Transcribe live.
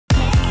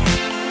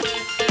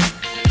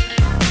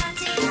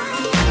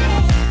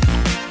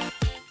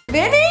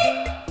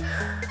Vinny?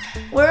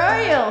 Where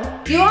are you?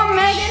 Do you want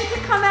Megan to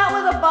come out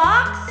with a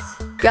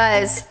box?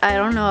 Guys, I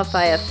don't know if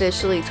I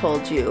officially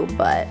told you,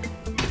 but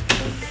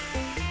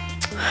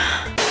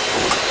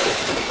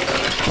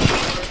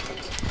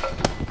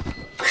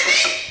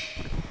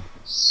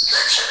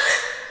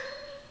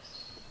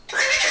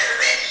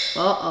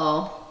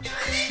uh-oh.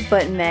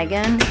 But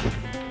Megan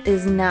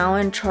is now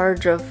in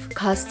charge of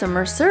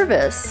customer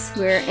service.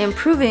 We're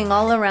improving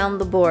all around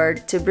the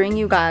board to bring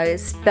you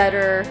guys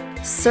better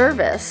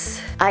service.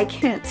 I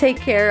can't take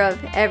care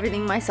of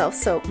everything myself,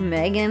 so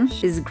Megan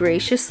is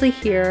graciously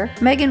here.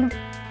 Megan,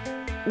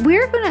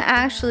 we're gonna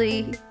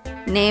actually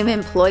name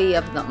Employee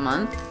of the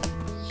Month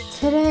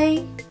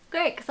today.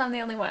 Great, because I'm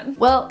the only one.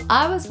 Well,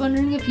 I was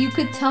wondering if you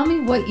could tell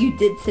me what you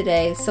did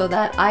today so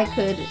that I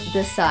could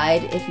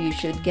decide if you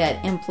should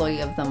get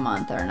Employee of the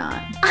Month or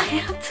not. I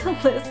have to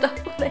list off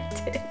what I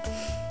did.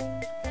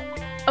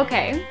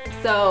 Okay,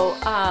 so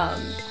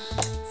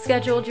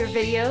scheduled your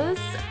videos,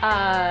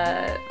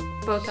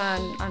 both on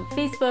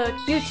Facebook,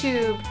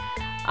 YouTube.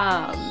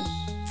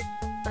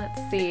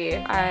 Let's see,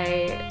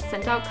 I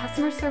sent out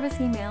customer service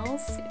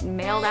emails,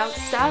 mailed out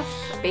stuff,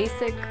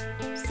 basic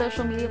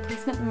social media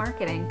placement and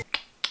marketing.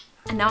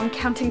 And now I'm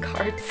counting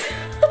cards.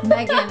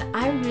 Megan,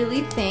 I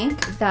really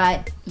think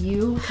that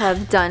you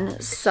have done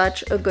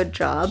such a good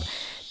job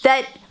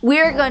that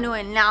we're going to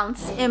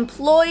announce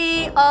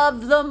Employee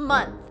of the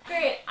Month.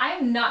 Great,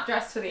 I'm not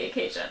dressed for the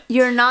occasion.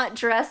 You're not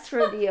dressed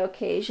for the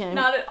occasion.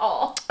 Not at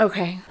all.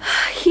 Okay.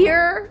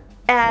 Here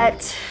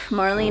at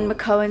Marlene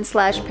McCohen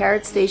 /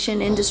 Parrot Station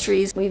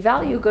Industries, we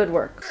value good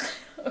work.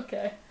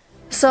 Okay.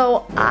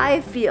 So I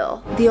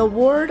feel the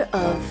award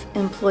of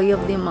Employee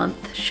of the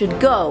Month should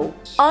go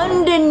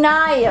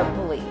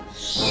undeniably,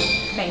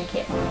 Thank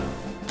you.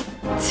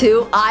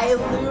 to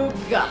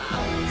ILUKA.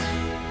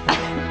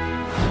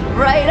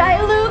 Right,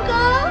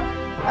 ILUKA?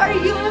 Are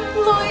you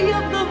Employee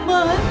of the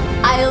Month?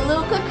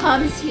 ILUKA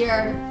comes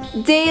here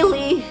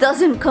daily,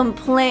 doesn't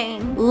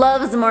complain,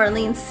 loves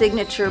Marlene's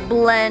signature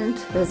blend,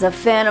 is a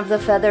fan of the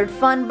feathered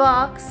fun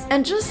box,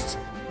 and just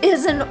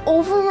is an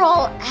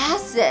overall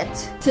asset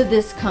to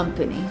this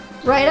company.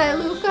 Right,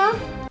 ILUKA?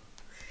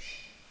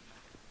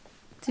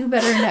 Do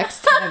better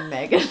next time,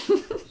 Megan.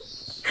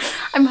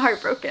 I'm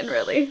heartbroken,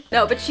 really.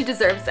 No, but she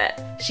deserves it.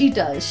 She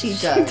does, she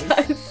does.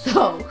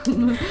 So,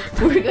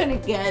 we're gonna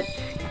get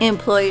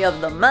Employee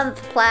of the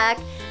Month plaque,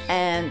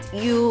 and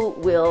you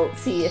will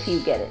see if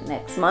you get it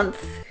next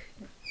month.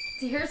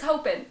 So here's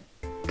hoping.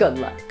 Good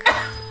luck.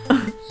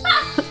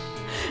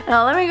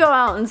 Now let me go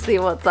out and see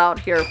what's out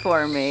here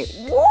for me.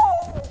 Whoa!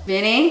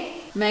 Vinny,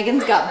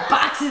 Megan's got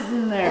boxes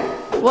in there.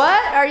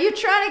 What? Are you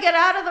trying to get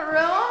out of the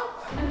room?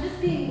 I'm just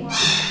being wild.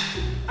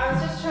 I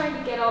was just trying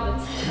to get all the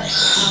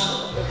teacups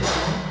out of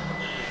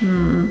the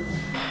room.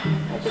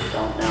 I just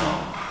don't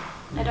know.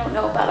 I don't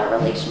know about our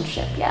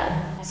relationship yet.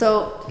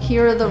 So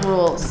here are the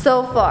rules.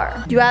 So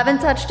far, you haven't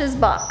touched his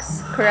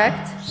box,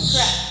 correct?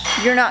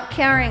 Correct. You're not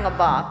carrying a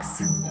box.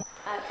 It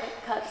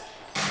cuts.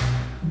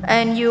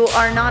 And you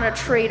are not a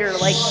traitor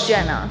like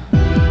Jenna.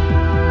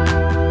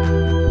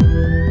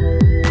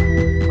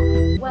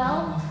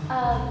 Well,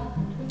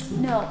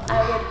 no,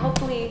 I would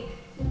hopefully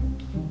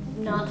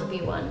not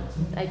be one,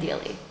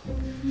 ideally.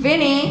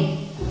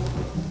 Vinny,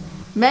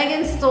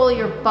 Megan stole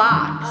your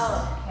box.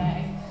 Oh,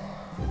 okay.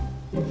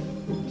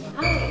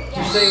 Hi,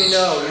 Just so you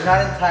know, you're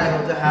not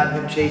entitled to have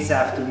him chase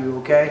after you,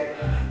 okay?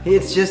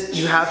 It's just,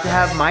 you have to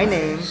have my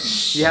name,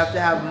 you have to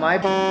have my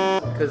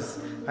because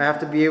I have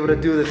to be able to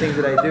do the things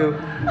that I do.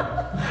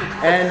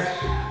 And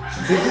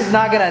he's just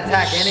not gonna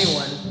attack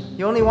anyone.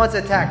 He only wants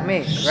to attack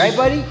me, right,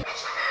 buddy?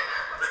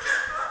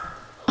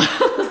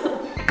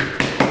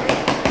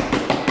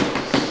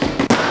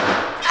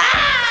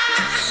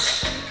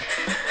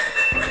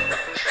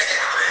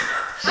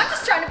 I'm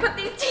just trying to put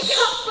these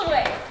teacups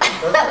away.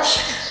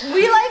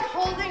 We like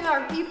holding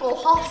our people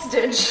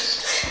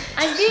hostage.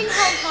 I'm being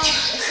held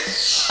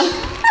hostage.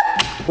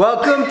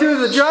 Welcome to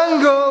the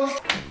jungle!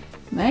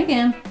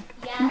 Megan,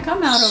 Yeah.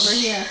 come out over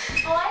here.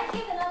 Oh, I've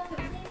given up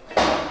completely.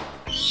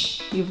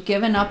 You've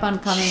given up on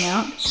coming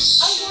out? Oh,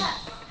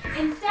 yes.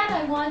 Instead,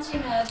 I'm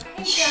watching a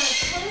Patreon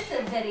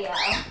exclusive video.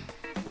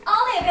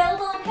 Only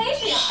available on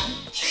Patreon.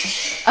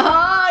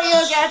 Oh,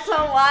 you get to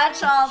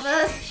watch all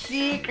the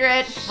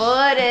secret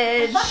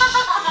footage.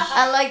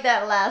 I like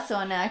that last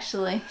one,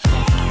 actually.